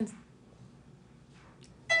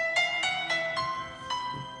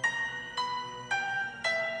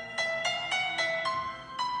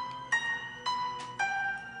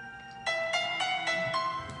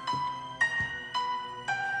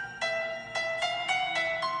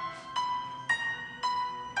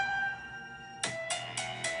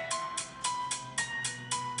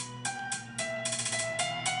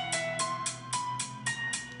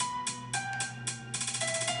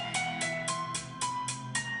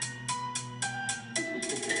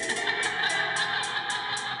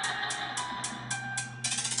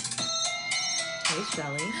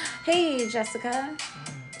Shelly. Hey, Jessica.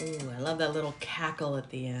 Ooh, I love that little cackle at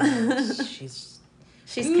the end. She's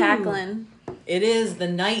She's cackling. It is the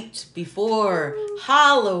night before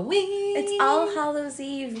Halloween. It's All Hallows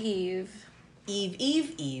Eve.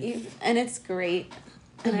 Eve. And it's great.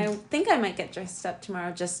 And I think I might get dressed up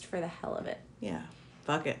tomorrow just for the hell of it. Yeah,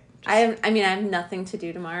 fuck it. I have nothing to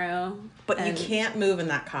do tomorrow. But you can't move in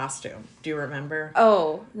that costume. Do you remember?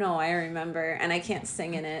 Oh, no, I remember. And I can't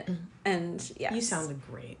sing in it. And yes. You sounded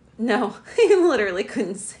great. No, I literally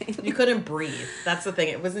couldn't sing. You couldn't breathe. That's the thing.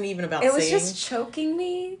 It wasn't even about singing. It was just choking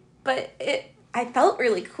me, but I felt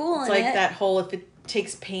really cool it's in like it. that whole if it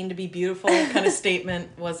takes pain to be beautiful kind of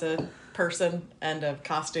statement was a person and a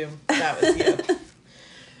costume. That was you.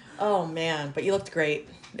 Oh, man. But you looked great.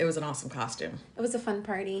 It was an awesome costume. It was a fun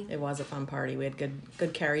party. It was a fun party. We had good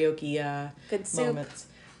karaoke good soup. Moments.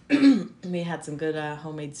 We had some good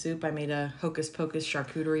homemade soup. I made a Hocus Pocus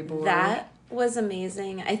charcuterie board. That was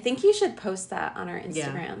amazing. I think you should post that on our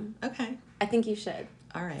Instagram. Yeah. Okay. I think you should.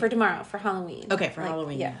 All right. For tomorrow, for Halloween. Okay, for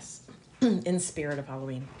Halloween, yeah. yes. In spirit of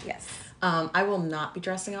Halloween. Yes. I will not be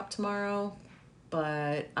dressing up tomorrow,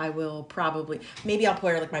 but I will maybe I'll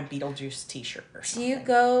wear like my Beetlejuice t-shirt or something. Do you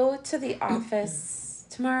go to the office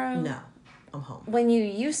tomorrow? No, I'm home. When you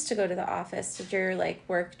used to go to the office, did your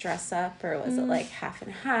work dress up, or was it half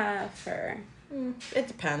and half, or? It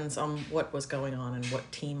depends on what was going on and what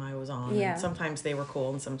team I was on. Yeah. And sometimes they were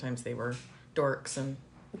cool and sometimes they were dorks and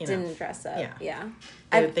didn't dress up. Yeah.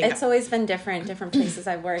 It's always been different places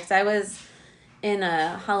I've worked. I was in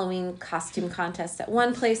a Halloween costume contest at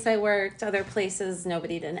one place I worked. Other places,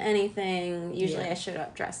 nobody did anything. Usually I showed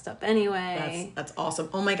up dressed up anyway. That's awesome.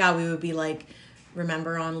 Oh my God, we would be like,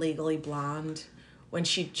 remember on Legally Blonde when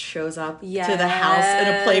she shows up to the house in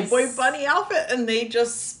a Playboy bunny outfit and they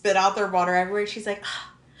just spit out their water everywhere. She's like,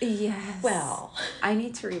 yes. Well. I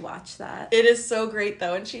need to rewatch that. It is so great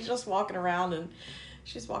though. And she's just walking around and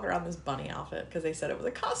she's walking around this bunny outfit because they said it was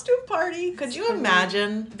a costume party. Could you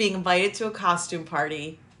imagine being invited to a costume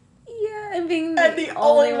party? Yeah, and being the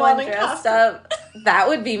only one dressed up. That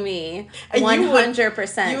would be me.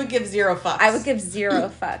 100%. You would give zero fucks. I would give zero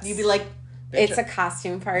fucks. You'd be like, it's a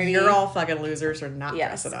costume party. You're all fucking losers for not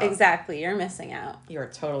dressing up. Exactly. You're missing out. You're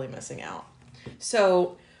totally missing out.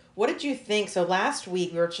 So, what did you think? So last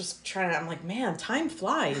week we were just I'm like, man, time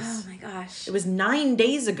flies. Oh my gosh. It was 9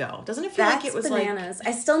 days ago. Doesn't it feel like it was bananas.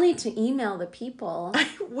 I still need to email the people.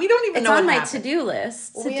 We don't even know what happened. It's on my to-do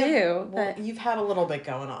list but you've had a little bit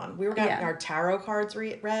going on. We were getting our tarot cards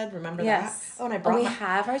read. Remember that? Oh, and we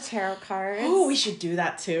have our tarot cards. Oh, we should do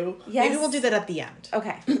that too. Yes. Maybe we'll do that at the end.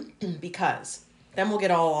 Okay. Because then we'll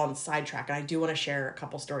get all on sidetrack. And I do want to share a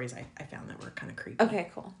couple stories I found that were kind of creepy.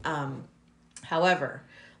 Okay, cool. However,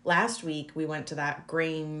 last week we went to that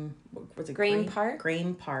Graham Park?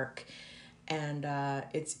 Graham Park. And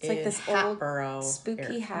it's in like this Hatboro. Old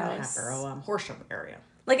spooky house. Not Hatboro, Horsham area.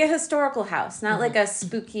 Like a historical house, not like a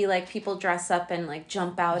spooky, people dress up and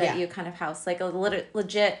jump out at you kind of house. Like a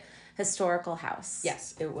legit historical house.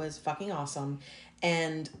 Yes, it was fucking awesome.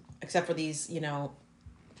 And except for these,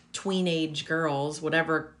 tween-age girls,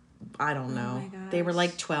 whatever, I don't know. They were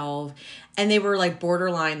 12 and they were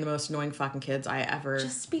borderline the most annoying fucking kids I ever.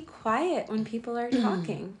 Just be quiet when people are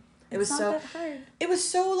talking. It was not that hard. It was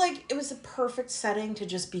so it was a perfect setting to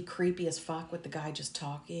just be creepy as fuck with the guy just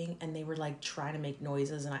talking and they were trying to make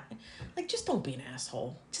noises and I just don't be an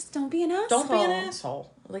asshole. Just don't be an asshole. Don't be an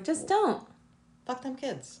asshole. Just don't. Fuck them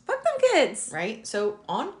kids. Fuck them kids. Right? So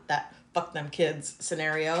on that fuck them kids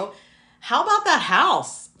scenario, how about that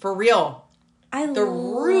house? For real. I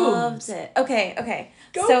loved it. Okay.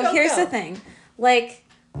 Here's the thing.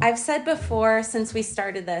 I've said before since we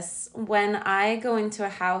started this, when I go into a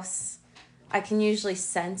house, I can usually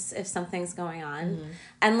sense if something's going on. Mm-hmm.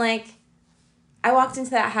 And I walked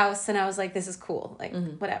into that house and I was like, this is cool.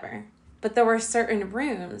 Whatever. But there were certain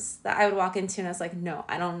rooms that I would walk into and I was like, no,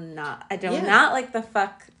 I do not like the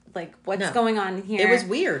fuck, what's going on in here. It was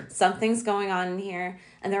weird. Something's going on in here.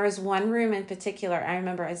 And there was one room in particular, I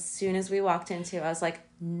remember as soon as we walked into, I was like,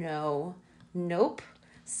 nope.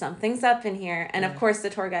 Something's up in here. And of course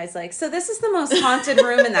the tour guide's like, so this is the most haunted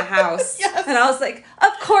room in the house. Yes. And I was like,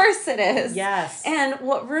 of course it is. Yes. And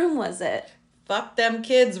what room was it? Fuck them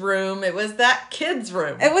kids room. It was that kids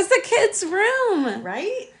room. It was the kids room.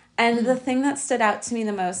 Right? And the thing that stood out to me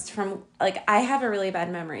the most from, I have a really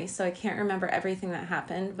bad memory, so I can't remember everything that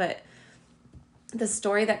happened, but the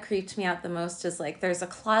story that creeped me out the most is there's a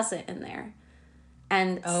closet in there.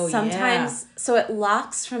 And sometimes, so it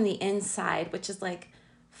locks from the inside, which is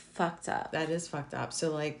fucked up. That is fucked up.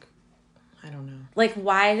 So I don't know.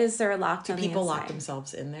 Why is there a lock on the inside? Do people lock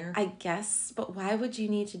themselves in there? I guess, but why would you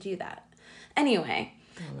need to do that? Anyway,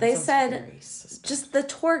 they said just the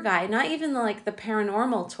tour guide, not even the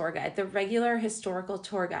paranormal tour guide, the regular historical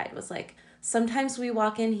tour guide was like, sometimes we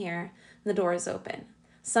walk in here, the door is open.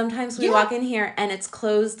 Sometimes we walk in here and it's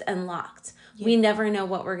closed and locked. Yeah. We never know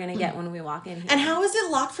what we're going to get when we walk in here. And how is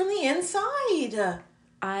it locked from the inside?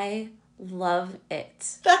 I love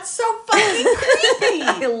it. That's so fucking creepy.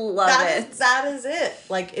 I love it. That is it.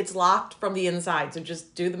 Like, it's locked from the inside. So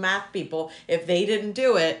just do the math, people. If they didn't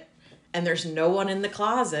do it and there's no one in the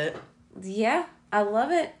closet. Yeah, I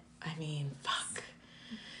love it. I mean, fuck.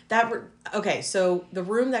 Okay, so the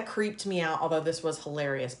room that creeped me out, although this was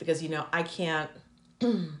hilarious, because, I can't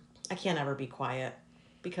ever be quiet.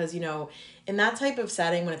 Because, in that type of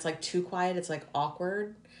setting, when it's, too quiet, it's,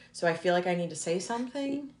 awkward. So I feel like I need to say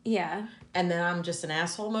something. Yeah. And then I'm just an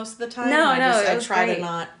asshole most of the time. I try to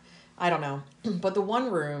not, I don't know. But the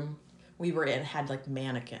one room we were in had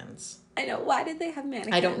mannequins. I know. Why did they have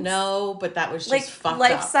mannequins? I don't know, but that was just fucked up.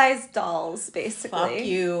 Life-size dolls, basically. Fuck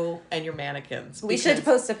you and your mannequins. We should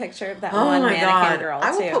post a picture of that one mannequin girl, too.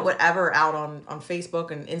 I will put whatever out on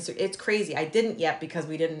Facebook and Instagram. It's crazy. I didn't yet because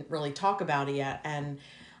we didn't really talk about it yet. And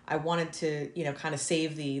I wanted to, kind of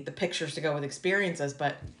save the pictures to go with experiences.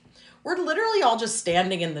 But we're literally all just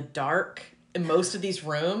standing in the dark in most of these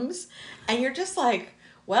rooms. And you're just like,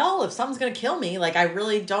 well, if something's going to kill me, I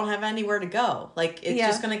really don't have anywhere to go. It's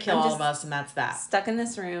just going to kill all of us, and that's that. Stuck in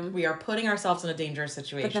this room. We are putting ourselves in a dangerous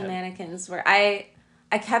situation. But the mannequins were... I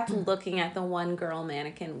kept looking at the one girl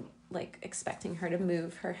mannequin, expecting her to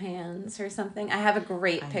move her hands or something. I have a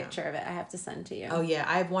great picture of it I have to send to you. Oh, yeah.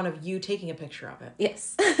 I have one of you taking a picture of it.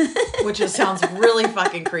 Yes. Which just sounds really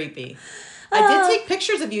fucking creepy. I did take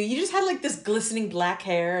pictures of you. You just had this glistening black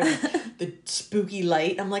hair and the spooky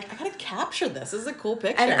light. I'm like, I gotta capture this. This is a cool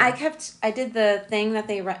picture. And I did the thing that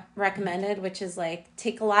they recommended, which is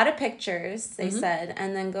take a lot of pictures, they said,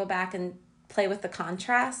 and then go back and play with the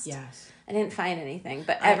contrast. Yes. I didn't find anything,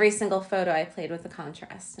 but every single photo I played with the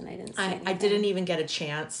contrast, and I didn't see anything. I didn't even get a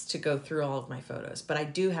chance to go through all of my photos, but I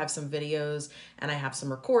do have some videos and I have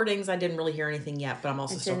some recordings. I didn't really hear anything yet, but I'm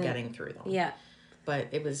also still getting through them. Yeah. But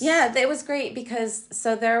it was... Yeah, it was great because...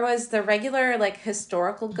 So there was the regular,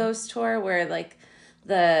 historical ghost tour where,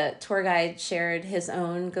 the tour guide shared his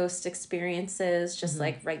own ghost experiences, just,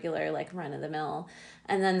 regular, run-of-the-mill.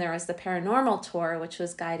 And then there was the paranormal tour, which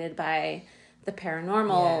was guided by the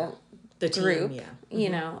paranormal the group.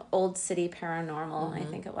 Team, Old City Paranormal, I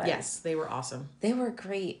think it was. Yes, they were awesome. They were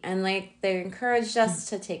great. And, they encouraged us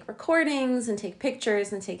to take recordings and take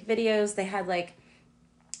pictures and take videos. They had,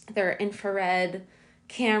 their infrared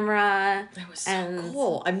camera. That was so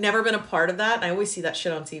cool. I've never been a part of that. And I always see that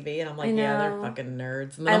shit on TV and I'm like, yeah, they're fucking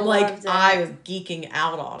nerds. And then I was geeking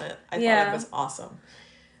out on it. I thought it was awesome.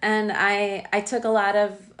 And I took a lot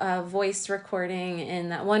of voice recording in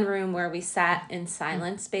that one room where we sat in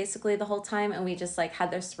silence basically the whole time. And we just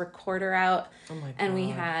had this recorder out. Oh my God. And we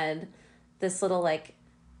had this little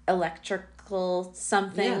electrical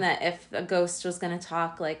something that if a ghost was going to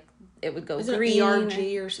talk, it would go green.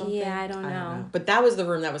 ERG or something? Yeah, I don't know. But that was the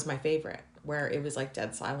room that was my favorite, where it was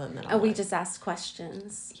dead silent. And then we just asked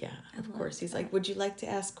questions. Yeah, of course. He's like, would you like to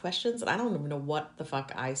ask questions? And I don't even know what the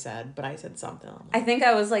fuck I said, but I said something. I think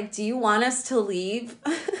I was like, do you want us to leave?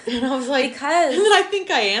 And I was like, because. And then I think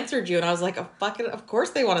I answered you, and I was like, of course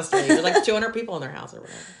they want us to leave. There's 200 people in their house or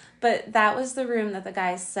whatever. But that was the room that the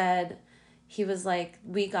guy said, he was like,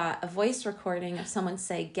 we got a voice recording of someone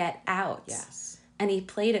say, get out. Yes. And he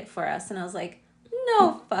played it for us. And I was like,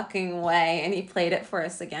 no fucking way. And he played it for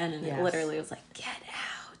us again. And it literally was like, get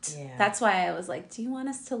out. Yeah. That's why I was like, do you want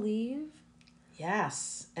us to leave?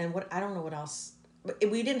 Yes. And I don't know what else.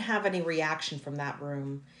 We didn't have any reaction from that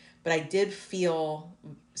room. But I did feel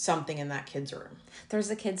something in that kid's room. There's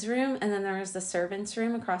the kid's room. And then there was the servant's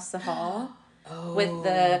room across the hall. With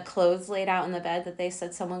the clothes laid out in the bed that they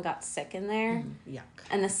said someone got sick in there. Yuck.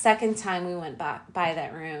 And the second time we went by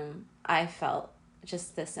that room, I felt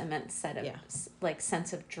just this immense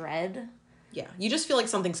sense of dread. Yeah. You just feel like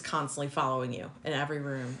something's constantly following you in every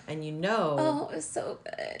room. And Oh, it was so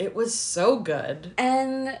good. It was so good.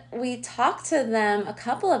 And we talked to them, a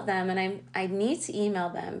couple of them, and I need to email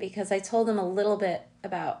them because I told them a little bit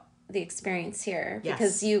about the experience here. Yes.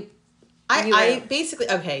 Because I basically,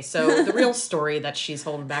 okay, so the real story that she's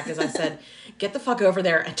holding back is I said, get the fuck over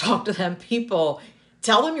there and talk to them people.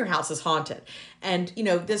 Tell them your house is haunted. And,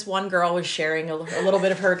 this one girl was sharing a little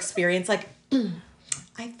bit of her experience. I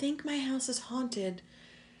think my house is haunted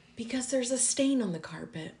because there's a stain on the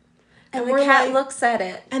carpet. And the cat looks at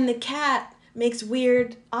it. And the cat makes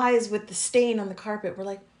weird eyes with the stain on the carpet. We're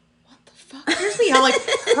like, what the fuck? Here's me. I'm like,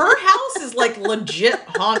 her house is legit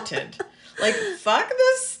haunted. Like, fuck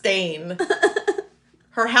this stain.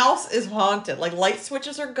 Her house is haunted. Like, light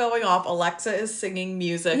switches are going off. Alexa is singing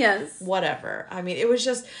music. Yes. Whatever. I mean, it was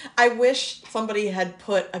just, I wish somebody had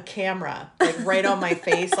put a camera, like, right on my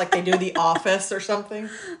face, like they do The Office or something.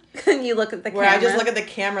 Can you look at the camera? Where I just look at the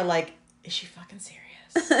camera like, is she fucking serious?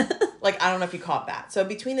 Like, I don't know if you caught that. So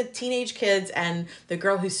between the teenage kids and the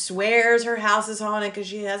girl who swears her house is haunted because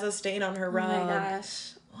she has a stain on her rug. Oh my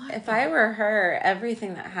gosh. What? If I were her,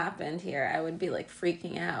 everything that happened here, I would be like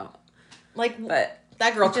freaking out. Like, but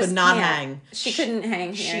that girl could not hang. She couldn't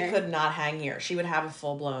hang here. She could not hang here. She would have a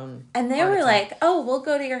full-blown And they were like, oh, we'll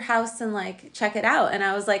go to your house and, like, check it out. And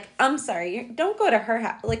I was like, I'm sorry, don't go to her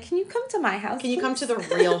house. Like, can you come to my house, Can you come to the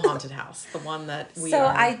real haunted house? The one that we So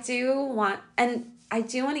I do want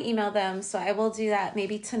to email them. So I will do that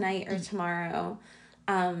maybe tonight or tomorrow.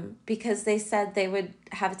 Because they said they would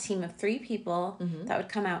have a team of 3 people that would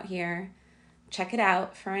come out here, check it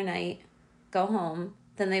out for a night, go home.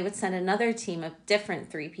 Then they would send another team of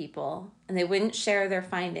different 3 people, and they wouldn't share their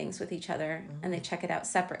findings with each other, and they check it out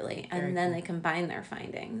separately, and then they combine their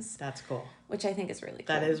findings. That's cool. Which I think is really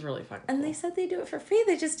cool. That is really fucking cool. And they said they do it for free.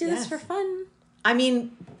 They just do this for fun. I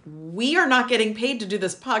mean, we are not getting paid to do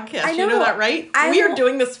this podcast. You know that, right? We are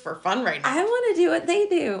doing this for fun right now. I want to do what they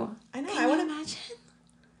do. I know. Can you imagine?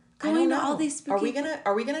 Going to all these spooky...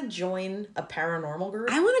 Are we gonna join a paranormal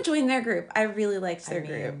group? I want to join their group. I really liked their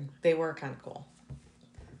group. They were kind of cool.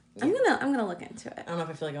 Yeah. I'm gonna look into it. I don't know if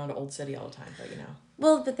I feel like going to Old City all the time, but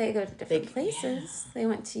Well, but they go to different places. Yeah. They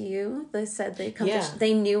went to you. They said they come. Yeah.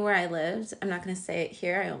 They knew where I lived. I'm not gonna say it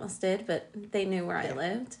here. I almost did, but they knew where I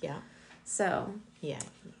lived. Yeah. So. Yeah,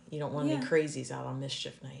 you don't want any crazies out on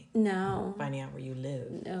mischief night. No. Finding out where you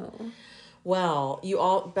live. No. Well,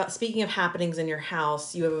 speaking of happenings in your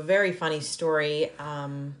house, you have a very funny story.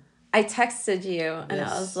 I texted you and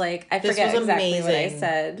I was like, I forget exactly what I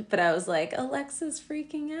said, but I was like, Alexa's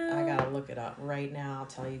freaking out. I gotta look it up right now. I'll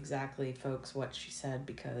tell you exactly, folks, what she said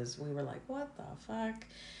because we were like, what the fuck?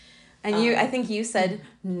 And I think you said,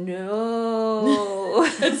 no.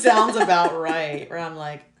 It sounds about right. Where I'm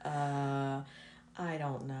like, I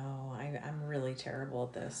don't know. I'm really terrible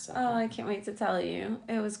at this. So. Oh, I can't wait to tell you.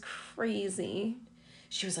 It was crazy.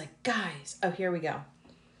 She was like, guys, here we go.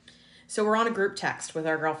 So we're on a group text with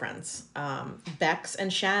our girlfriends, Bex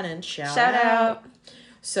and Shannon. Shout out.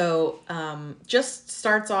 So just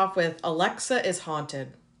starts off with, Alexa is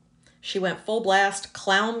haunted. She went full blast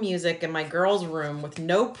clown music in my girl's room with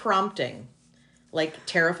no prompting, like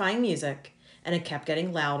terrifying music, and it kept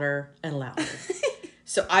getting louder and louder.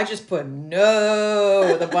 So I just put no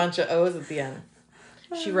with a bunch of O's at the end.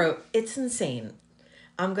 She wrote, it's insane.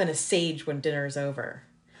 I'm going to sage when dinner's over.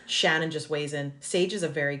 Shannon just weighs in, sage is a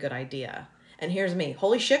very good idea. And here's me,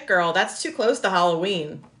 holy shit, girl, that's too close to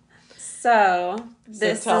Halloween. So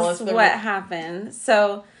this is what happened.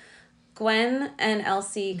 So Gwen and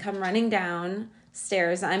Elsie come running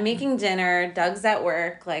downstairs. I'm making dinner. Doug's at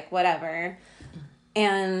work, like whatever.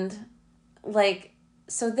 And like,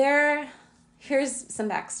 so here's some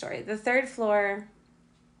backstory. The 3rd floor,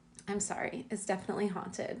 I'm sorry, is definitely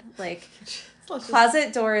haunted. Like,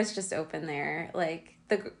 closet door is just open there. Like,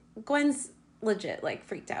 Gwen's legit, like,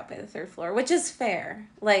 freaked out by the 3rd floor, which is fair.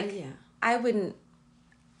 Like,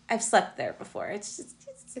 I've slept there before. It's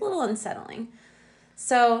a little unsettling.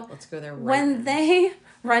 So, let's go there when they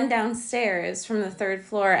run downstairs from the 3rd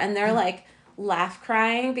floor and they're, like, laugh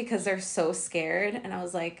crying because they're so scared, and I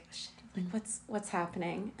was like, shit. Like, what's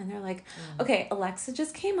happening? And they're like, okay, Alexa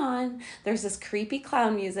just came on. There's this creepy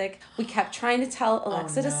clown music. We kept trying to tell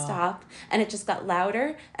Alexa to stop, and it just got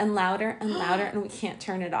louder and louder and louder, and we can't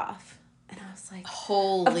turn it off. And I was like,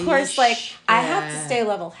 holy of course, like, shit. I have to stay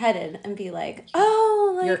level-headed and be like,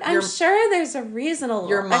 oh, like, I'm sure there's a reasonable...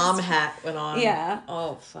 Your mom hat went on. Yeah.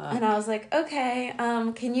 Oh, fuck. And I was like, okay,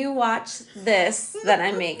 can you watch this that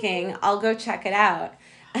I'm making? I'll go check it out.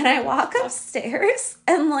 And I walk upstairs,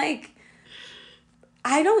 and, like...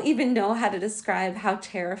 I don't even know how to describe how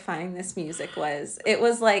terrifying this music was. It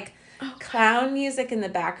was like clown music in the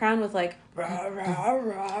background with like rah, rah,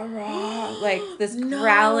 rah, rah, like this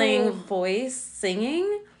growling voice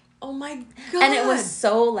singing. Oh my God. And it was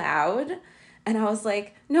so loud. And I was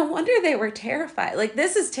like, no wonder they were terrified. Like,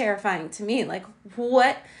 this is terrifying to me. Like,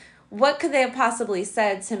 what could they have possibly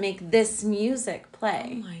said to make this music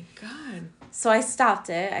play? Oh my God. So I stopped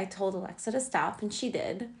it. I told Alexa to stop, and she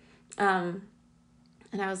did.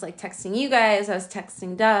 And I was, like, texting you guys. I was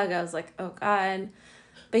texting Doug. I was like, oh, God.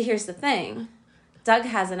 But here's the thing. Doug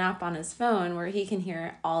has an app on his phone where he can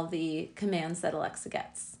hear all the commands that Alexa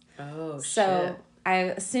gets. Oh, so shit.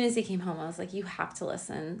 As soon as he came home, I was like, you have to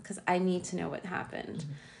listen because I need to know what happened.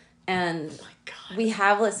 Mm-hmm. And we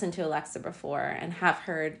have listened to Alexa before and have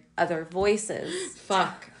heard other voices.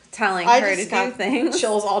 Telling her to do things.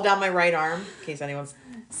 Chills all down my right arm, in case anyone's...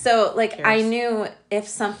 So, like, cares. I knew if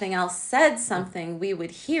something else said something, we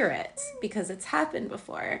would hear it because it's happened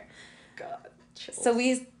before. God, chills. So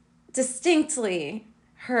we distinctly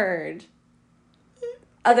heard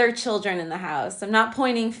other children in the house. I'm not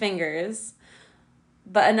pointing fingers,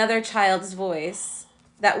 but another child's voice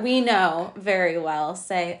that we know very well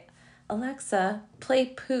say, Alexa, play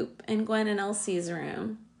Poop in Gwen and Elsie's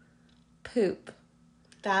room. Poop.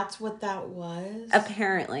 That's what that was?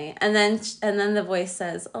 Apparently. And then the voice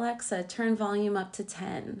says, Alexa, turn volume up to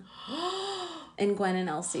 10 in Gwen and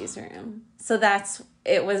Elsie's room. So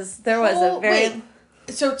there was a very... Wait.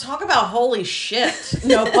 So talk about holy shit.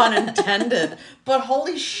 No pun intended. But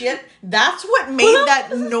holy shit, that's what made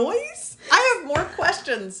that noise? I have more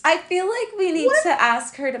questions. I feel like we need to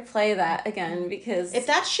ask her to play that again because... If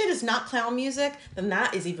that shit is not clown music, then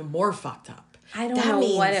that is even more fucked up. I don't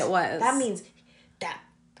know what it was. That means that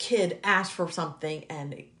kid asked for something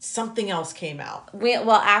and something else came out.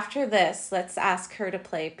 Well, after this, let's ask her to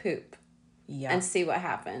play Poop. Yeah. And see what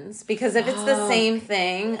happens. Because if it's the same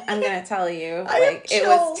thing, I'm going to tell you, it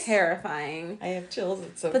was terrifying. I have chills.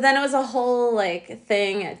 But then it was a whole,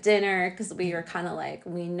 thing at dinner because we were kind of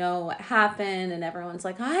we know what happened. And everyone's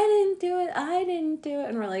like, I didn't do it.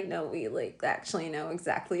 And we're like, no, we, actually know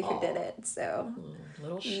exactly who did it. So,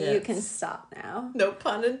 little shits. You can stop now. No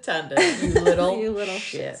pun intended. You little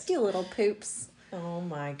shits. You little poops. Oh,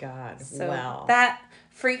 my God. So wow. That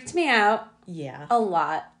freaked me out. Yeah. A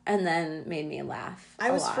lot. And then made me laugh. I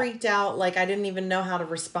was freaked out. I didn't even know how to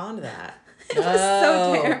respond to that. It was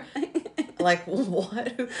so terrifying.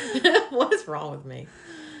 What? What is wrong with me?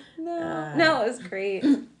 No, it was great.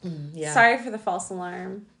 Yeah. Sorry for the false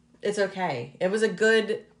alarm. It's okay. It was a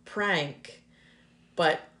good prank,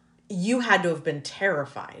 but you had to have been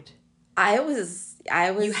terrified. I was.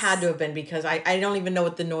 You had to have been because I don't even know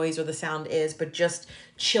what the noise or the sound is, but just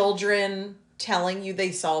children telling you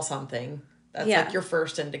they saw something. That's your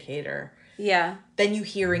first indicator. Yeah. Then you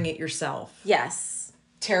hearing it yourself. Yes.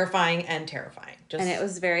 Terrifying and terrifying. And it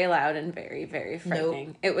was very loud and very, very frightening.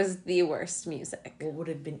 Nope. It was the worst music. What would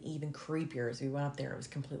have been even creepier is we went up there, it was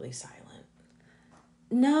completely silent.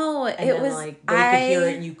 No, and it then, was... they could hear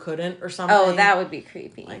it and you couldn't or something. Oh, that would be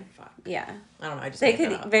creepy. Fuck. Yeah. I don't know, They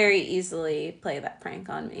could very easily play that prank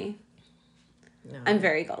on me. No. I'm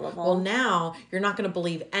very gullible. Well, now you're not going to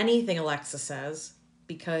believe anything Alexa says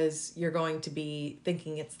because you're going to be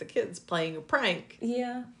thinking it's the kids playing a prank.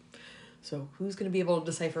 Yeah. So who's going to be able to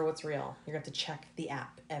decipher what's real? You're going to have to check the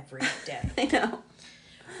app every day. I know.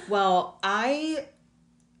 Well, I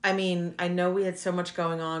know we had so much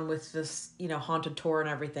going on with this, haunted tour and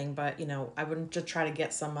everything, but, I wouldn't just try to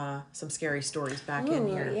get some scary stories back in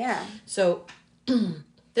here. Yeah. So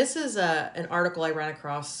this is an article I ran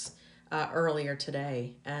across earlier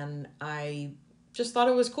today, and I just thought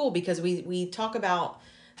it was cool because we talk about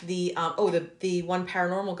the one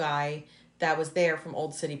paranormal guy that was there from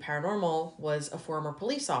Old City Paranormal was a former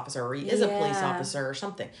police officer, or he is a police officer or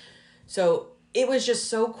something. So it was just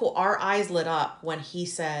so cool. Our eyes lit up when he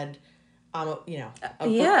said,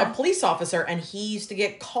 a police officer, and he used to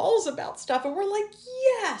get calls about stuff, and we're like,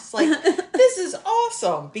 yes, this is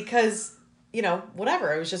awesome because,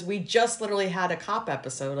 whatever. It was just, we just literally had a cop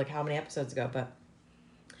episode, how many episodes ago, but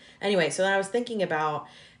anyway, so then I was thinking about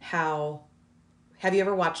have you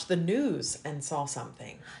ever watched the news and saw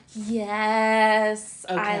something? Yes.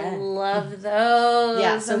 Okay. I love those.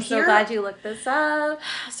 Yeah, so I'm so glad you looked this up.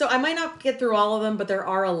 So I might not get through all of them, but there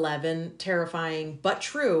are 11 terrifying but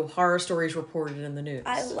true horror stories reported in the news.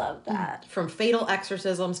 I love that. From fatal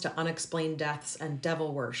exorcisms to unexplained deaths and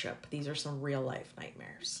devil worship. These are some real life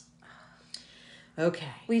nightmares. Okay.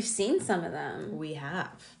 We've seen some of them. We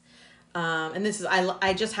have. And this is,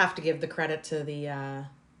 I just have to give the credit to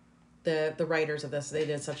the writers of this. They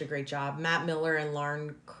did such a great job. Matt Miller and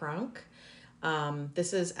Lauren Crunk.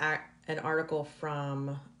 This is an article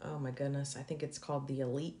from, oh my goodness, I think it's called The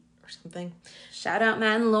Elite or something. Shout out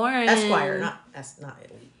Matt and Lauren. Esquire, not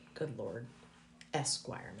Elite. Good Lord.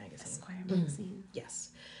 Esquire magazine. Esquire magazine. Yes.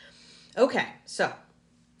 Okay, so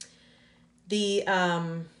the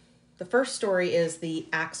first story is the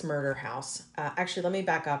Axe Murder House. Actually, let me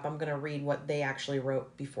back up. I'm going to read what they actually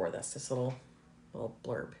wrote before this little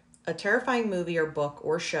blurb. A terrifying movie or book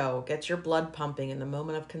or show gets your blood pumping in the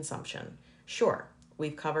moment of consumption. Sure,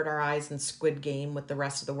 we've covered our eyes in Squid Game with the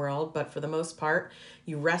rest of the world, but for the most part,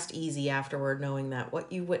 you rest easy afterward knowing that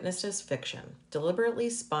what you witnessed is fiction, deliberately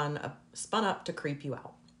spun up to creep you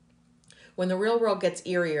out. When the real world gets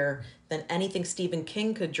eerier than anything Stephen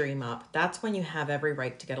King could dream up, that's when you have every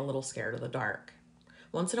right to get a little scared of the dark.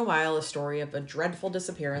 Once in a while, a story of a dreadful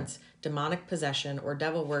disappearance, demonic possession, or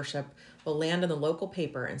devil worship will land in the local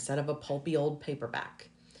paper instead of a pulpy old paperback.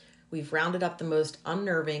 We've rounded up the most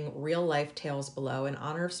unnerving, real-life tales below. In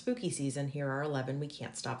honor of spooky season, here are 11 we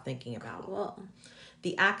can't stop thinking about. Cool.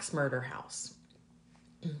 The Axe Murder House.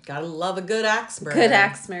 Gotta love a good axe murder. Good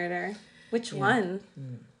axe murder. Which one?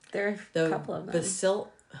 There are a couple of them.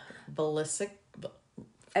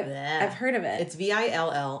 I've heard of it. It's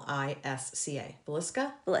Villisca.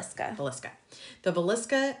 Villisca? Villisca. The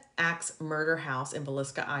Villisca Axe Murder House in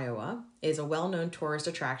Villisca, Iowa, is a well-known tourist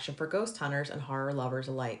attraction for ghost hunters and horror lovers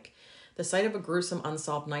alike. The site of a gruesome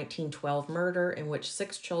unsolved 1912 murder in which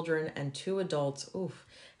 6 children and 2 adults,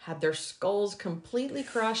 had their skulls completely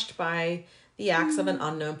crushed by the axe of an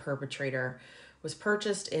unknown perpetrator, was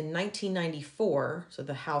purchased in 1994. So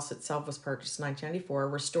the house itself was purchased in 1994,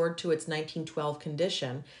 restored to its 1912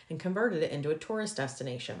 condition, and converted it into a tourist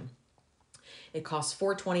destination. It costs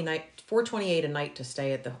 $428 a night to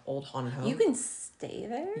stay at the old haunted home. You can stay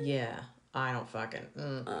there? Yeah. I don't fucking...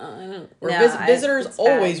 Visitors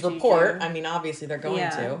always report. I mean, obviously they're going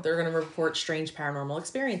to. They're going to report strange paranormal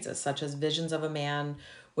experiences, such as visions of a man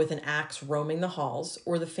with an axe roaming the halls,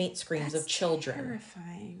 or the faint screams of children.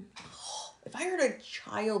 Terrifying. If I heard a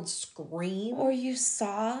child scream... Or you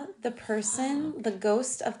saw the person, the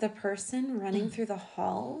ghost of the person running through the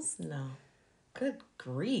halls. No. Good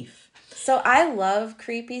grief. So I love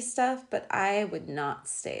creepy stuff, but I would not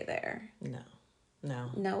stay there. No.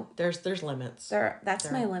 Nope. There's limits. That's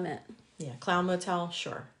my limit. Yeah. Clown motel,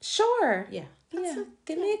 sure. Sure. Yeah.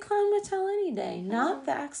 Give me a clown motel any day. Not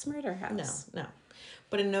the Axe Murder House. No.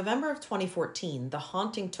 But in November of 2014, the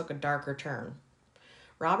haunting took a darker turn.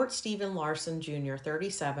 Robert Stephen Larson Jr.,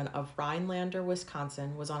 37, of Rhinelander,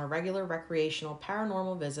 Wisconsin, was on a regular recreational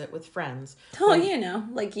paranormal visit with friends. Like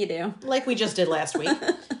you do. Like we just did last week.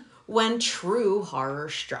 When true horror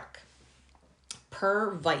struck.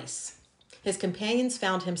 Per Vice, his companions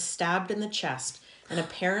found him stabbed in the chest, an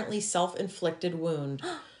apparently self-inflicted wound,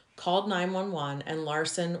 called 911, and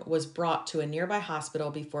Larson was brought to a nearby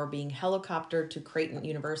hospital before being helicoptered to Creighton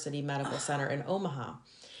University Medical Center in Omaha.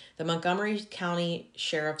 The Montgomery County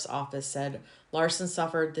Sheriff's Office said Larson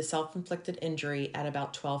suffered the self-inflicted injury at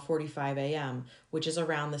about 12:45 a.m., which is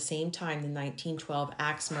around the same time the 1912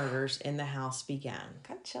 axe murders in the house began.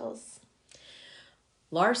 Got chills.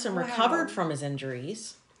 Larson recovered from his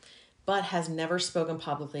injuries, but has never spoken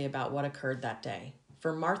publicly about what occurred that day.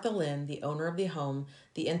 For Martha Lynn, the owner of the home,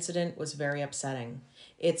 the incident was very upsetting.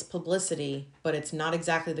 It's publicity, but it's not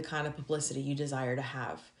exactly the kind of publicity you desire to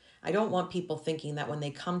have. I don't want people thinking that when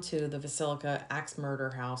they come to the Villisca Axe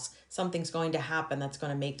Murder House, something's going to happen that's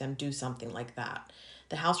going to make them do something like that.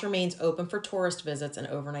 The house remains open for tourist visits and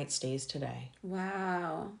overnight stays today.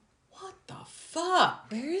 Wow. What the fuck?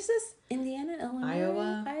 Where is this? Indiana, Illinois?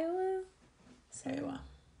 Iowa.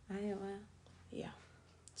 Iowa. Yeah.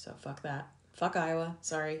 So fuck that. Fuck Iowa.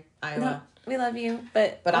 Sorry, Iowa. No, we love you,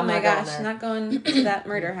 but oh I'm my gosh, not going to that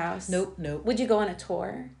murder house. Nope. Would you go on a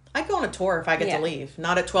tour? I'd go on a tour if I get to leave.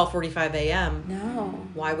 Not at 12:45 a.m. No.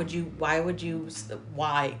 Why?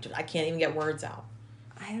 I can't even get words out.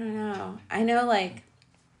 I don't know. I know, like,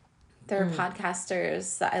 there are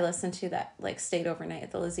podcasters that I listen to that, like, stayed overnight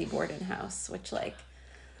at the Lizzie Borden house, which, like,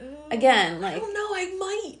 again, like... I don't know. I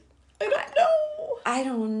might. I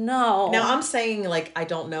don't know. Now, I'm saying, like, I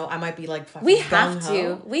don't know. I might be, like, fucking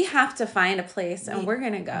We have to find a place, and we're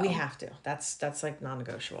going to go. We have to. That's like,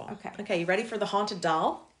 non-negotiable. Okay, you ready for the haunted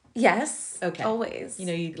doll? Yes. Okay. Always.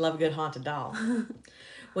 You love a good haunted doll.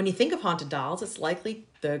 When you think of haunted dolls, it's likely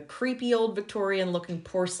the creepy old Victorian-looking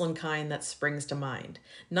porcelain kind that springs to mind.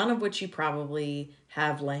 None of which you probably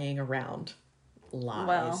have laying around. Lies.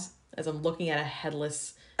 Well. As I'm looking at a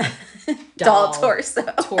headless... doll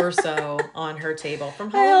torso on her table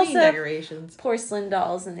from Halloween decorations. Porcelain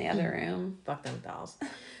dolls in the other room. Fuck them dolls.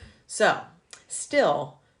 So,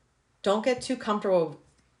 still, don't get too comfortable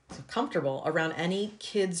around any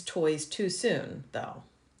kids' toys too soon, though.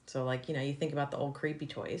 So, like, you think about the old creepy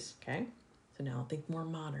toys, okay? So now think more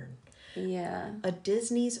modern. Yeah. A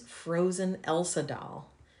Disney's Frozen Elsa doll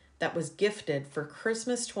that was gifted for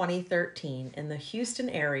Christmas 2013 in the Houston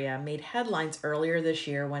area made headlines earlier this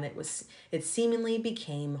year when it seemingly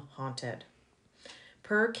became haunted.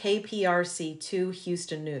 Per KPRC2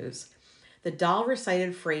 Houston News, the doll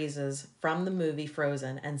recited phrases from the movie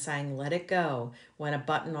Frozen and sang "Let It Go" when a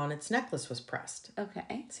button on its necklace was pressed.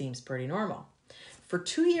 Okay. Seems pretty normal. For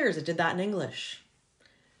 2 years, it did that in English.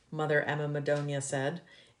 Mother Emma Madonia said,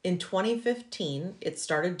 In 2015, it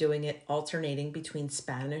started doing it alternating between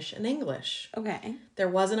Spanish and English. Okay. There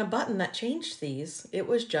wasn't a button that changed these. It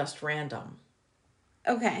was just random.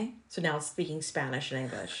 Okay. So now it's speaking Spanish and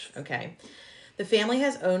English. Okay. The family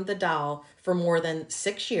has owned the doll for more than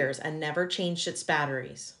 6 years and never changed its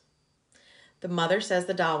batteries. The mother says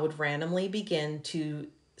the doll would randomly begin to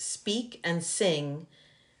speak and sing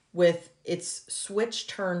with its switch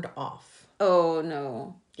turned off. Oh,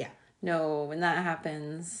 no. Yeah. No, when that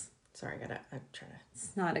happens... Sorry, I'm trying to...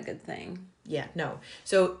 It's not a good thing. Yeah, no.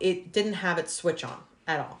 So it didn't have its switch on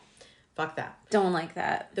at all. Fuck that. Don't like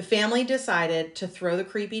that. The family decided to throw the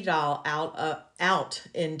creepy doll out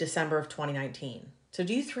in December of 2019. So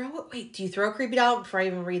do you throw it? Wait, do you throw a creepy doll before I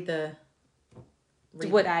even read the...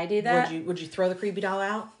 Would I do that? Would you throw the creepy doll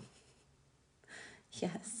out?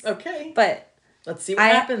 Yes. Okay. But... Let's see what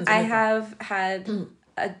happens. I have had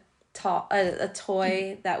a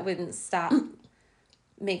toy that wouldn't stop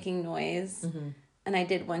making noise. Mm-hmm. And I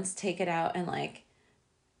did once take it out and like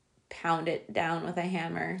pound it down with a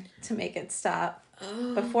hammer to make it stop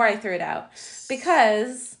before I threw it out.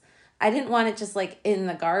 Because I didn't want it just like in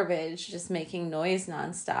the garbage, just making noise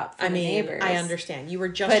nonstop for the neighbors. I understand. You were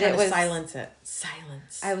just trying to silence it.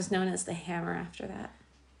 Silence. I was known as the hammer after that.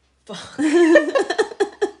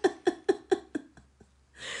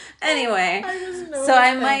 Anyway,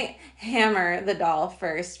 I might hammer the doll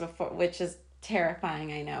first before, which is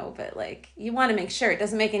terrifying, I know, but like you want to make sure it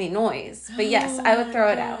doesn't make any noise. But yes, I would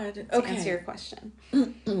throw it out to answer your question.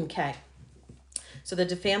 Okay. So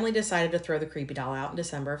the family decided to throw the creepy doll out in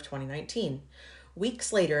December of 2019.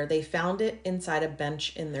 Weeks later, they found it inside a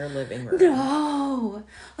bench in their living room. No.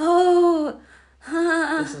 Oh.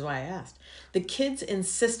 This is why I asked. The kids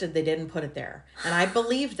insisted they didn't put it there, and I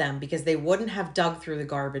believed them because they wouldn't have dug through the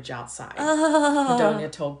garbage outside.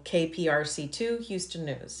 Madonia told KPRC2 Houston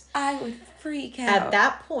News. I would freak out. At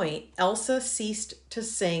that point, Elsa ceased to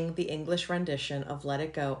sing the English rendition of Let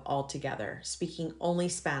It Go altogether, speaking only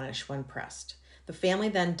Spanish when pressed. The family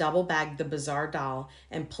then double-bagged the bizarre doll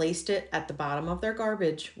and placed it at the bottom of their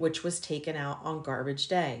garbage, which was taken out on garbage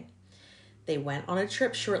day. They went on a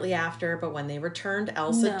trip shortly after, but when they returned,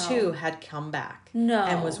 Elsa too had come back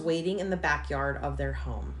and was waiting in the backyard of their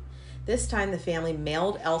home. This time, the family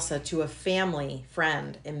mailed Elsa to a family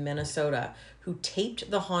friend in Minnesota who taped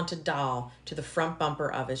the haunted doll to the front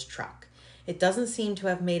bumper of his truck. It doesn't seem to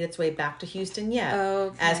have made its way back to Houston yet,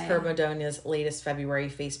 as per Madonia's latest February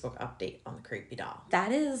Facebook update on the creepy doll. That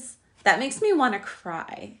makes me want to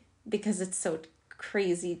cry because it's so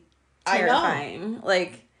crazy terrifying. I know.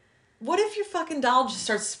 Like... What if your fucking doll just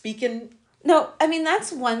starts speaking? No, I mean,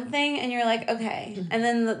 that's one thing, and you're like, okay. And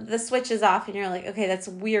then the switch is off, and you're like, okay, that's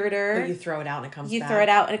weirder. But you throw it out, and it comes back. You throw it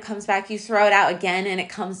out, and it comes back. You throw it out again, and it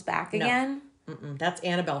comes back again. That's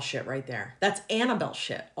Annabelle shit right there. That's Annabelle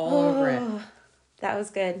shit all over it. That was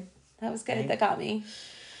good. Okay. That got me.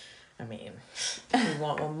 I mean, you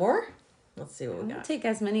want one more? Let's see what we got. Take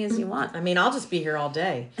as many as you want. I mean, I'll just be here all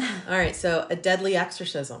day. All right, so a deadly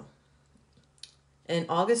exorcism. In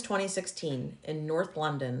August 2016, in North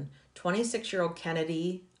London, 26-year-old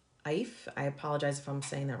Kennedy Ife, I apologize if I'm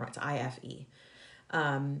saying that right, it's I-F-E,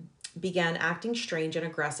 began acting strange and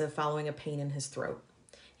aggressive following a pain in his throat.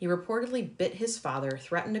 He reportedly bit his father,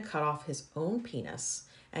 threatened to cut off his own penis,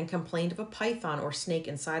 and complained of a python or snake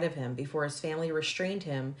inside of him before his family restrained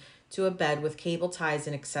him to a bed with cable ties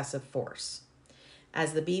in excessive force.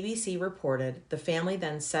 As the BBC reported, the family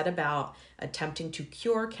then set about attempting to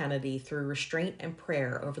cure Kennedy through restraint and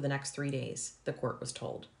prayer over the next 3 days, the court was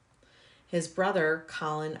told. His brother,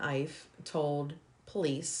 Colin Ife, told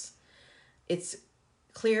police, "It's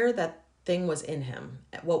clear that thing was in him,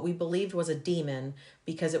 what we believed was a demon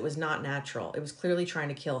because it was not natural. It was clearly trying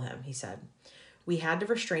to kill him," he said. "We had to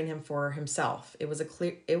restrain him for himself. It was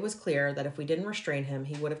clear that if we didn't restrain him,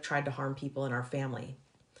 he would have tried to harm people in our family."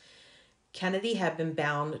 Kennedy had been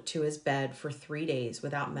bound to his bed for 3 days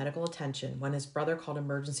without medical attention when his brother called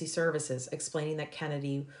emergency services, explaining that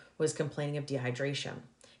Kennedy was complaining of dehydration.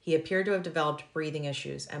 He appeared to have developed breathing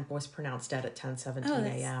issues and was pronounced dead at 10:17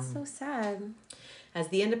 a.m. Oh, that's so sad. As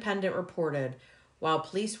The Independent reported, while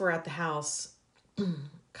police were at the house,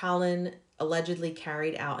 Colin allegedly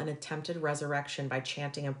carried out an attempted resurrection by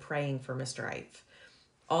chanting and praying for Mr. Ife.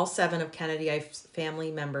 All 7 of Kennedy Ife's family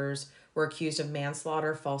members were accused of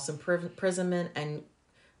manslaughter, false imprisonment, and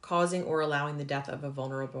causing or allowing the death of a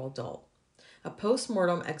vulnerable adult. A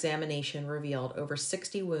post-mortem examination revealed over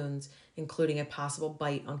 60 wounds, including a possible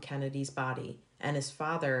bite on Kennedy's body, and his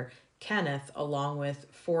father, Kenneth, along with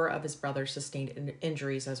 4 of his brothers, sustained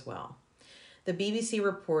injuries as well. The BBC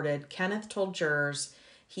reported Kenneth told jurors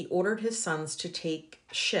He ordered his sons to take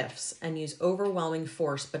shifts and use overwhelming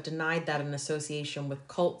force, but denied that an association with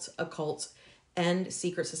cults, occults, and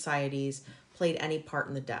secret societies played any part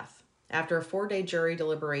in the death. After a 4-day jury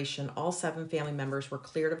deliberation, all 7 family members were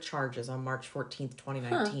cleared of charges on March 14th,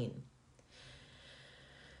 2019. Huh.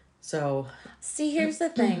 So... See, here's the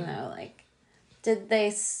thing, though. Like, did they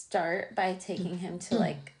start by taking him to,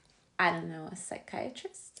 like, I don't know, a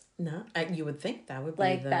psychiatrist? No, you would think that would be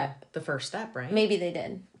like the first step, right? Maybe they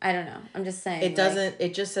did. I don't know. I'm just saying. It doesn't.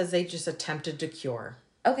 It just says they just attempted to cure.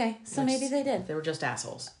 Okay, so maybe they did. They were just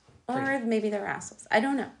assholes. Or maybe they were assholes. I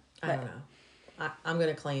don't know. I don't know. I'm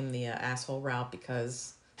going to claim the asshole route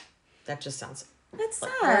because that just sounds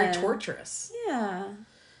very torturous. Yeah.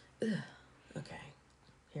 Ugh. Okay,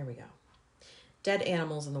 here we go. Dead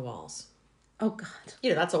animals in the walls. Oh, God.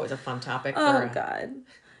 You know, that's always a fun topic. Oh, God.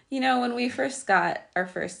 You know, when we first got our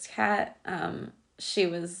first cat, she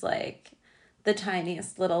was like the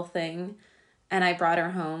tiniest little thing. And I brought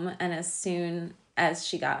her home. And as soon as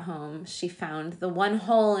she got home, she found the one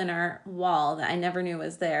hole in our wall that I never knew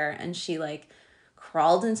was there. And she like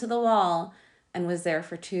crawled into the wall and was there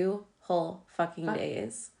for 2 whole fucking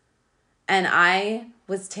days. And I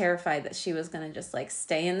was terrified that she was going to just like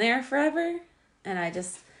stay in there forever. And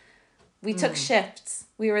we took shifts.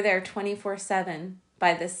 We were there 24/7.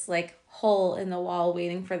 By this like hole in the wall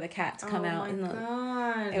waiting for the cat to come out.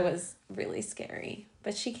 God. It was really scary.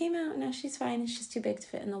 But she came out and now she's fine and she's too big to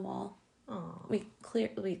fit in the wall. Oh. We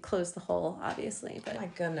closed the hole, obviously, but my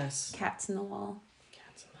goodness. Cats in the wall.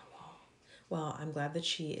 Cats in the wall. Well, I'm glad that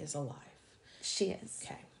she is alive. She is.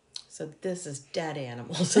 Okay. So this is dead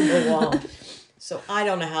animals in the wall. So I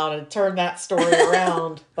don't know how to turn that story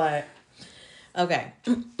around, but okay.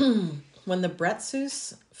 When the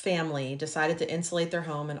Bretzus family decided to insulate their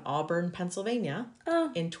home in Auburn, Pennsylvania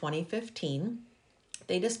in 2015,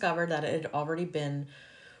 they discovered that it had already been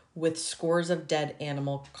with scores of dead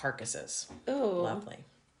animal carcasses. Oh. Lovely.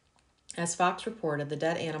 As Fox reported, the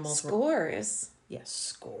dead animals Scores? Yes,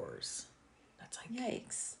 scores. That's like...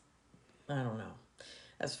 Yikes. I don't know.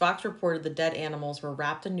 As Fox reported, the dead animals were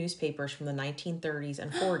wrapped in newspapers from the 1930s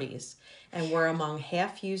and 40s and were among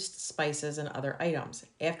half-used spices and other items.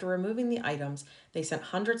 After removing the items, they sent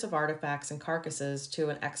hundreds of artifacts and carcasses to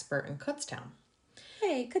an expert in Kutztown.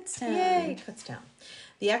 Hey, Kutztown. Yay, Kutztown.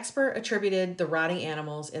 The expert attributed the rotting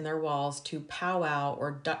animals in their walls to powwow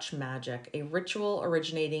or Dutch magic, a ritual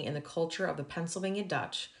originating in the culture of the Pennsylvania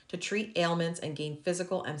Dutch to treat ailments and gain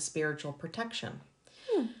physical and spiritual protection.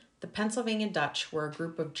 The Pennsylvania Dutch were a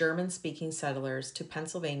group of German-speaking settlers to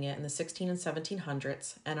Pennsylvania in the 16 and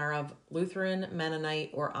 1700s and are of Lutheran,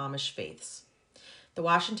 Mennonite, or Amish faiths. The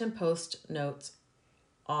Washington Post notes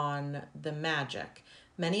on the magic.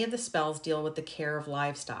 Many of the spells deal with the care of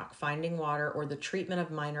livestock, finding water, or the treatment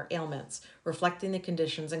of minor ailments, reflecting the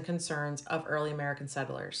conditions and concerns of early American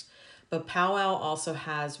settlers. But powwow also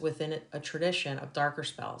has within it a tradition of darker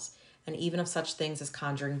spells, and even of such things as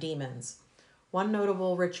conjuring demons. One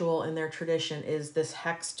notable ritual in their tradition is this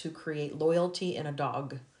hex to create loyalty in a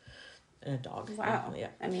dog. Wow. Yeah.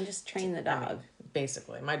 I mean, just train the dog.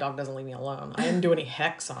 Basically. My dog doesn't leave me alone. I didn't do any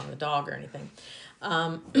hex on the dog or anything.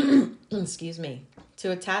 Excuse me.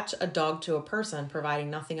 To attach a dog to a person, providing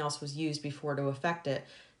nothing else was used before to affect it,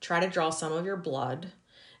 try to draw some of your blood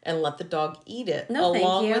and let the dog eat it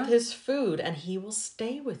along with his food, and he will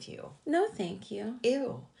stay with you. No, thank you.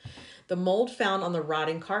 Ew. The mold found on the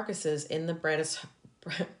rotting carcasses in the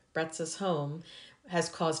Bretz's home has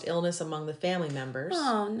caused illness among the family members.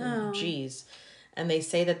 Oh, no. Geez. And they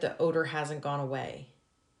say that the odor hasn't gone away.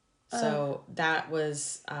 So that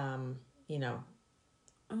was, dead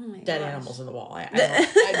animals in the wall. I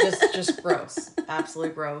just gross.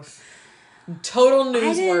 Absolutely gross. Total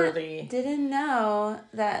newsworthy. I didn't know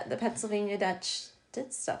that the Pennsylvania Dutch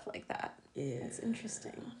did stuff like that. Yeah. It's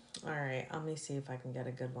interesting. All right, let me see if I can get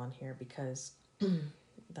a good one here because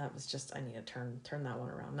that was just, I need to turn that one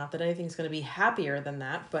around. Not that anything's going to be happier than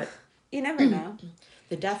that, but... You never know.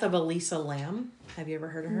 The death of Elisa Lam. Have you ever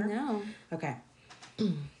heard of her? No. Okay.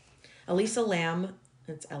 Elisa Lam,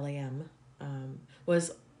 it's Lam,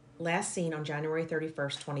 was last seen on January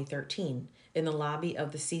 31st, 2013 in the lobby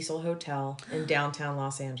of the Cecil Hotel in downtown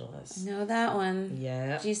Los Angeles. I know that one.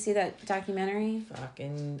 Yeah. Did you see that documentary?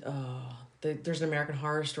 Fucking, there's an American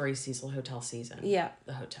Horror Story Cecil Hotel season. Yeah.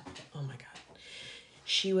 The hotel. Oh my God.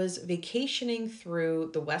 She was vacationing through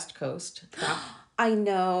the West Coast. I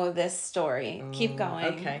know this story. Keep going.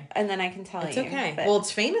 Okay. And then I can tell it's you. It's okay. Well,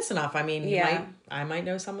 it's famous enough. I mean, yeah. I might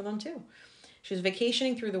know some of them too. She was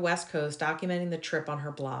vacationing through the West Coast, documenting the trip on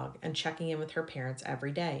her blog and checking in with her parents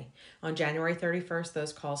every day. On January 31st,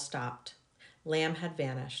 those calls stopped. Lam had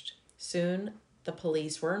vanished. Soon The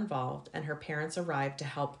police were involved, and her parents arrived to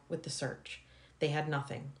help with the search. They had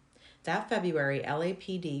nothing. That February,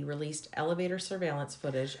 LAPD released elevator surveillance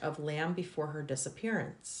footage of Lam before her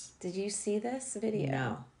disappearance. Did you see this video?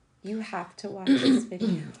 No. You have to watch this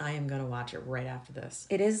video. I am going to watch it right after this.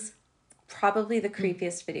 It is probably the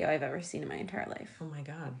creepiest video I've ever seen in my entire life. Oh my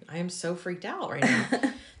God. I am so freaked out right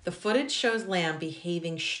now. The footage shows Lam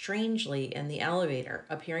behaving strangely in the elevator,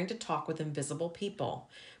 appearing to talk with invisible people,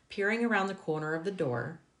 peering around the corner of the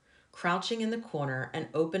door, crouching in the corner, and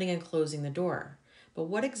opening and closing the door. But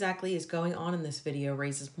what exactly is going on in this video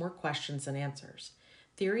raises more questions than answers.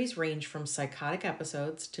 Theories range from psychotic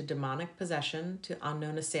episodes to demonic possession to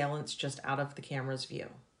unknown assailants just out of the camera's view.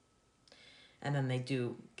 And then they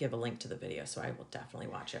do give a link to the video, so I will definitely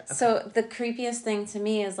watch it. Okay. So the creepiest thing to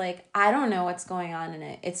me is, like, I don't know what's going on in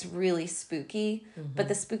it. It's really spooky, but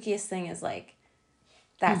the spookiest thing is, like,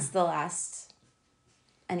 that's the last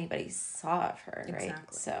anybody saw of her, right?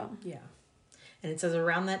 Exactly. So yeah. And it says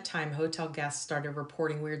around that time, hotel guests started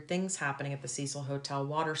reporting weird things happening at the Cecil Hotel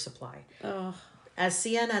water supply. Ugh. As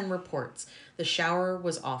CNN reports, the shower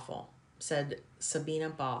was awful, said Sabina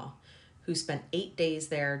Baugh, who spent 8 days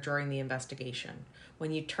there during the investigation.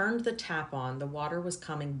 When you turned the tap on, the water was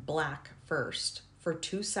coming black first for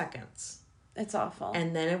 2 seconds. It's awful.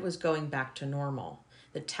 And then it was going back to normal.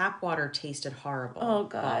 The tap water tasted horrible, oh,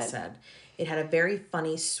 God. Baugh said. It had a very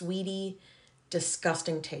funny, sweety,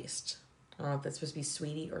 disgusting taste. I don't know if it's supposed to be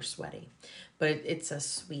sweetie or sweaty, but it's a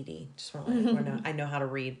sweetie. Just want to let everyone know. I know how to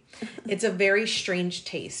read. It's a very strange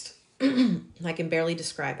taste. I can barely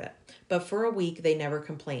describe it. But for a week, they never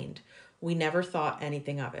complained. We never thought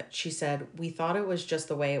anything of it. She said, we thought it was just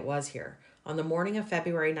the way it was here. On the morning of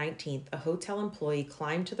February 19th, a hotel employee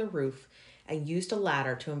climbed to the roof and used a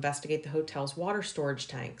ladder to investigate the hotel's water storage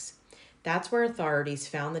tanks. That's where authorities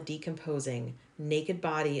found the decomposing, naked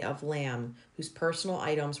body of Lam, whose personal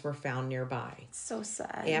items were found nearby. So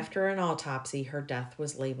sad. After an autopsy, her death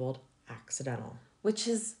was labeled accidental. Which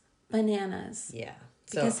is bananas. Yeah.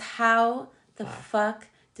 Because how the fuck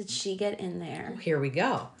did she get in there? Here we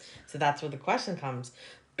go. So that's where the question comes.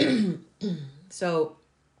 So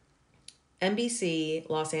NBC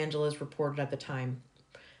Los Angeles reported at the time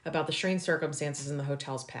about the strange circumstances in the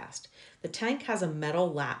hotel's past. The tank has a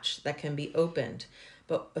metal latch that can be opened,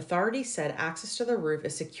 but authorities said access to the roof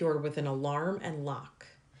is secured with an alarm and lock.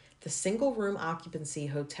 The single-room occupancy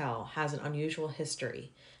hotel has an unusual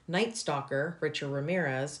history. Night Stalker, Richard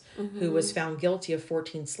Ramirez, who was found guilty of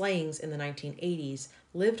 14 slayings in the 1980s,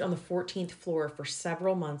 lived on the 14th floor for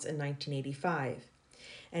several months in 1985.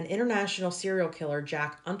 An international serial killer,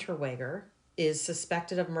 Jack Unterweger, is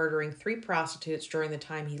suspected of murdering 3 prostitutes during the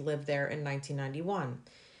time he lived there in 1991.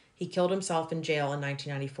 He killed himself in jail in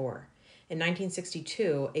 1994. In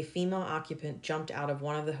 1962, a female occupant jumped out of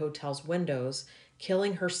one of the hotel's windows,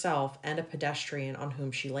 killing herself and a pedestrian on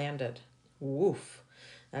whom she landed. Woof.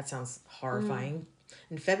 That sounds horrifying.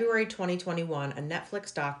 In February 2021, a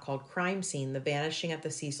Netflix doc called Crime Scene, The Vanishing at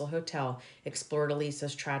the Cecil Hotel, explored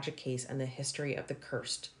Elisa's tragic case and the history of the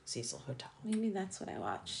cursed Cecil Hotel. Maybe that's what I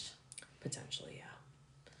watched. Potentially,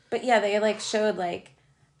 yeah. But yeah, they like showed like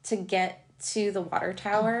to get to the water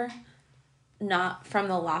tower, not from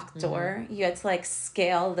the locked door. You had to like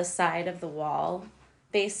scale the side of the wall,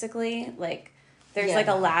 basically. Like there's like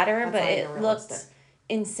a ladder, but it looked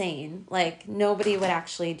insane. Like nobody would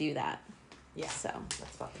actually do that. Yeah. So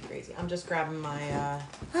that's fucking crazy. I'm just grabbing my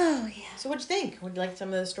Oh yeah. So what'd you think? Would you like some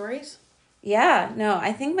of the stories? Yeah, no,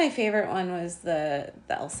 I think my favorite one was the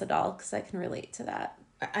Elsa doll because I can relate to that.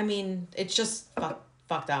 I mean, it's just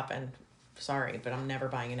fucked up and sorry, but I'm never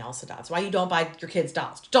buying an Elsa doll. That's why you don't buy your kids'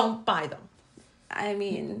 dolls. Don't buy them. I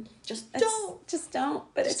mean, just don't. Just don't.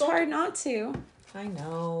 But just it's don't. hard not to. I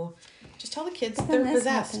know. Just tell the kids they're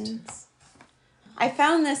possessed. Happens. I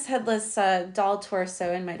found this headless doll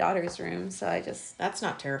torso in my daughter's room, so I just... That's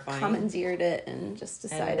not terrifying. Commandeered it and just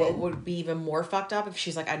decided... And what would be even more fucked up if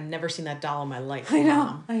she's like, I've never seen that doll in my life, I know,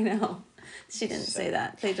 Mom. I know. She didn't say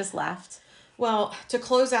that. They just laughed. Well, to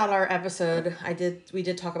close out our episode, we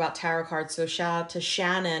did talk about tarot cards. So shout out to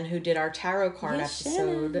Shannon, who did our tarot card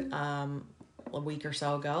episode a week or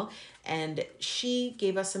so ago, and she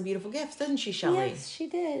gave us some beautiful gifts, didn't she, Shelly? Yes, she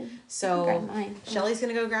did. So Shelly's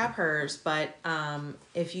gonna go grab hers, but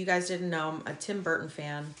if you guys didn't know, I'm a Tim Burton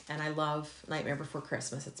fan, and I love Nightmare Before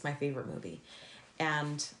Christmas. It's my favorite movie,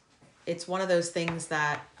 and it's one of those things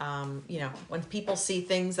that, when people see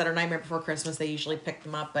things that are Nightmare Before Christmas, they usually pick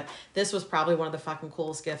them up. But this was probably one of the fucking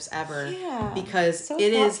coolest gifts ever. Yeah. Because so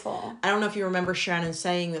it thoughtful. is, I don't know if you remember Shannon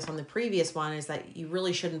saying this on the previous one, is that you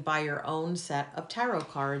really shouldn't buy your own set of tarot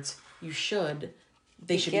cards. You should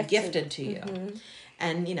they should be gifted to you.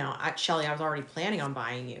 And, you know, Shelly, I was already planning on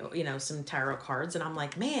buying you, you know, some tarot cards. And I'm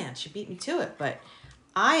like, man, she beat me to it. But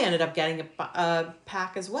I ended up getting a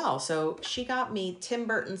pack as well. So she got me Tim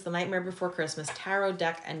Burton's The Nightmare Before Christmas tarot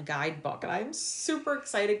deck and guidebook. And I'm super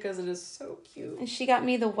excited because it is so cute. And she got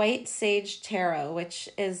me the White Sage Tarot, which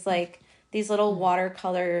is like these little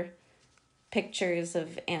watercolor pictures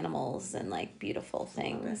of animals and like beautiful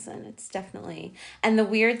things. And it's definitely... And the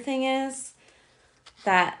weird thing is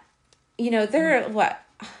that, you know, there are what,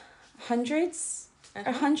 hundreds?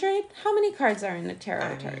 100? How many cards are in the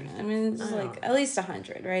tarot tournament? I mean, it's like at least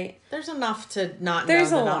 100, right? There's enough to not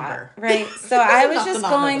There's know the a number. lot, right? So I was just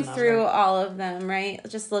going through all of them, right?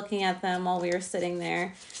 Just looking at them while we were sitting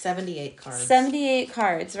there. 78 cards. 78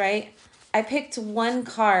 cards, right? I picked one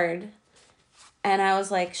card and I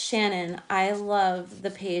was like, Shannon, I love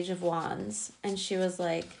the Page of Wands. And she was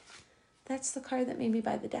like, that's the card that made me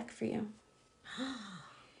buy the deck for you.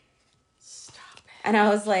 And I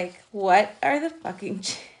was like, what are the fucking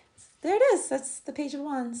chances? There it is. That's the Page of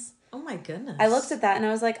Wands. Oh my goodness. I looked at that and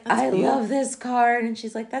I was like, I love this card. And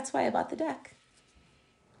she's like, that's why I bought the deck.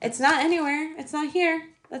 It's not anywhere. It's not here.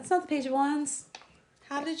 That's not the Page of Wands.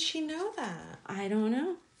 How did she know that? I don't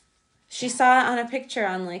know. She saw it on a picture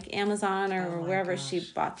on like Amazon or wherever she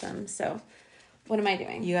bought them. So what am I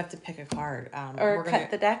doing? You have to pick a card. Or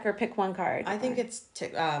cut the deck or pick one card. I think it's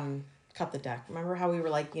cut the deck. Remember how we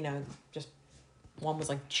were like, you know, just... One was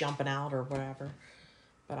like jumping out or whatever.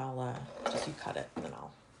 But I'll just you cut it and then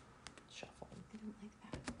I'll shuffle. I don't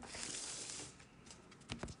like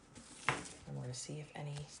that. And we're going to see if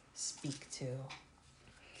any speak to.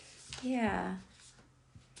 Yeah.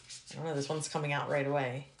 I don't know. This one's coming out right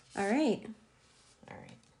away. All right. All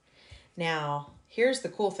right. Now, here's the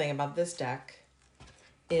cool thing about this deck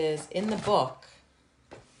is in the book,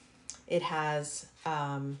 it has,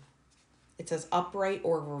 it says upright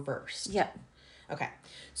or reversed. Yep. Okay.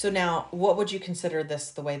 So now, what would you consider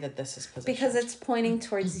this, the way that this is positioned? Because it's pointing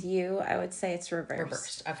towards you, I would say it's reversed.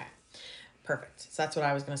 Reversed. Okay. Perfect. So that's what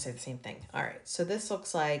I was going to say, the same thing. All right. So this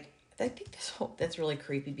looks like, I think that's really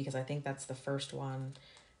creepy because I think that's the first one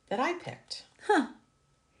that I picked. Huh.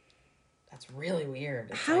 That's really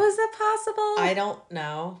weird. How is that possible? I don't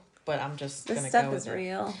know, but I'm just going to go with it. This stuff is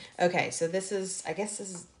real. Okay. So this is, I guess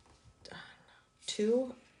this is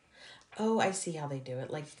 2. Oh, I see how they do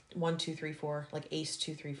it. Like 1, 2, 3, 4. Like ace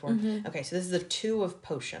 2, 3, 4. Okay, so this is the 2 of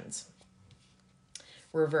potions.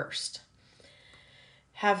 Reversed.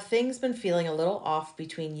 Have things been feeling a little off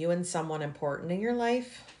between you and someone important in your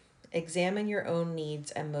life? Examine your own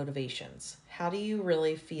needs and motivations. How do you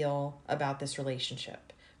really feel about this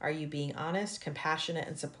relationship? Are you being honest, compassionate,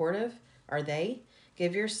 and supportive? Are they?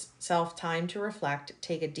 Give yourself time to reflect,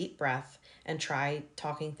 take a deep breath, and try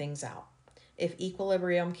talking things out. If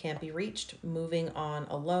equilibrium can't be reached, moving on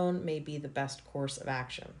alone may be the best course of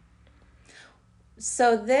action.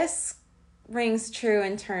 So this rings true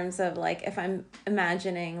in terms of like if I'm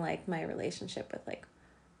imagining like my relationship with like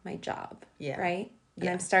my job, right? And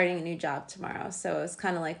I'm starting a new job tomorrow. So it was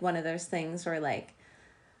kind of like one of those things where like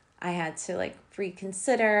I had to like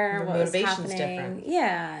reconsider what was happening. Different.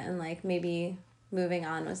 Yeah, and like maybe moving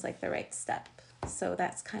on was like the right step. So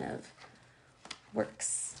that's kind of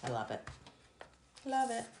works. I love it.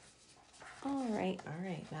 Love it. All right. All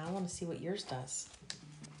right. Now I want to see what yours does.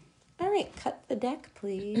 All right. Cut the deck,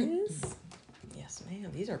 please. Yes,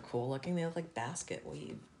 ma'am. These are cool looking. They look like basket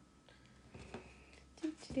weave.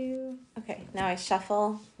 Okay. Now I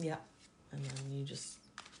shuffle. Yep. And then you just...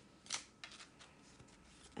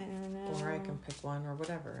 I don't know. Or I can pick one or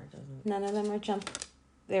whatever. It doesn't... None of them are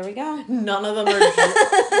There we go. None of them are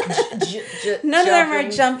None of them are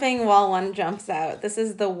jumping while one jumps out. This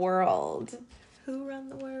is the World. Who run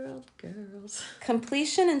the world, girls?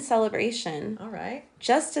 Completion and celebration. All right.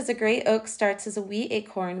 Just as a great oak starts as a wee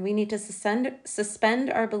acorn, we need to suspend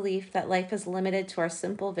our belief that life is limited to our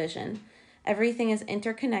simple vision. Everything is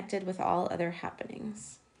interconnected with all other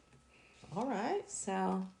happenings. All right.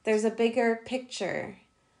 So there's a bigger picture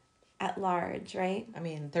at large, right? I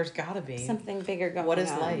mean, there's got to be. Something bigger going on. What is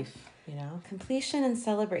life, you know? Completion and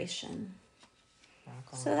celebration.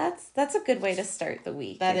 So that's a good way to start the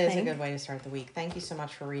week. That is a good way to start the week. Thank you so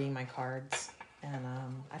much for reading my cards. And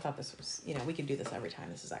I thought this was, you know, we could do this every time.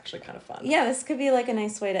 This is actually kind of fun. Yeah, this could be like a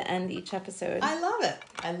nice way to end each episode. I love it.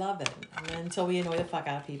 I love it. And until we annoy the fuck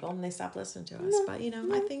out of people and they stop listening to us. But, you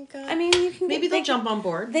know, I think... I mean, you can... Maybe they'll jump on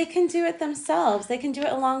board. They can do it themselves. They can do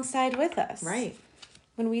it alongside with us. Right.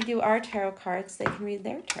 When we do our tarot cards, they can read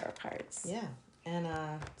their tarot cards. Yeah. And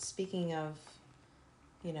speaking of,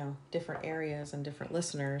 you know, different areas and different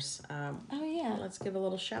listeners, oh yeah, let's give a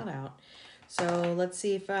little shout out. So let's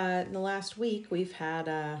see if in the last week we've had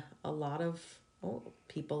a lot of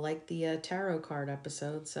people like the tarot card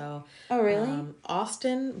episode. So oh really?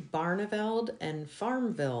 Austin, Barneveld, and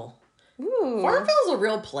Farmville. Ooh, Farmville's a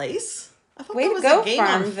real place. I thought way that was to go, a game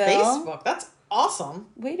Farmville. on Facebook. That's awesome.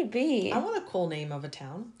 Way to be. I want a cool name of a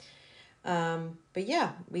town. But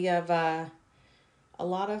yeah, we have a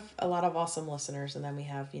lot of awesome listeners, and then we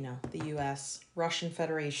have the U.S., Russian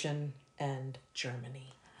Federation, and Germany.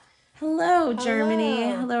 Hello, Germany.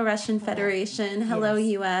 Hello, Russian Federation. Hello,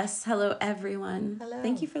 yes. U.S. Hello, everyone. Hello.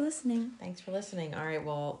 Thank you for listening. Thanks for listening. All right,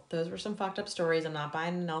 well, those were some fucked up stories. I'm not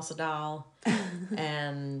buying an Elsa doll.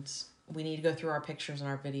 And we need to go through our pictures and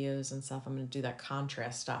our videos and stuff. I'm going to do that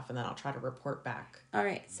contrast stuff, and then I'll try to report back. All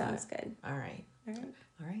right, sounds good. All right. All right.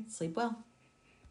 All right, sleep well.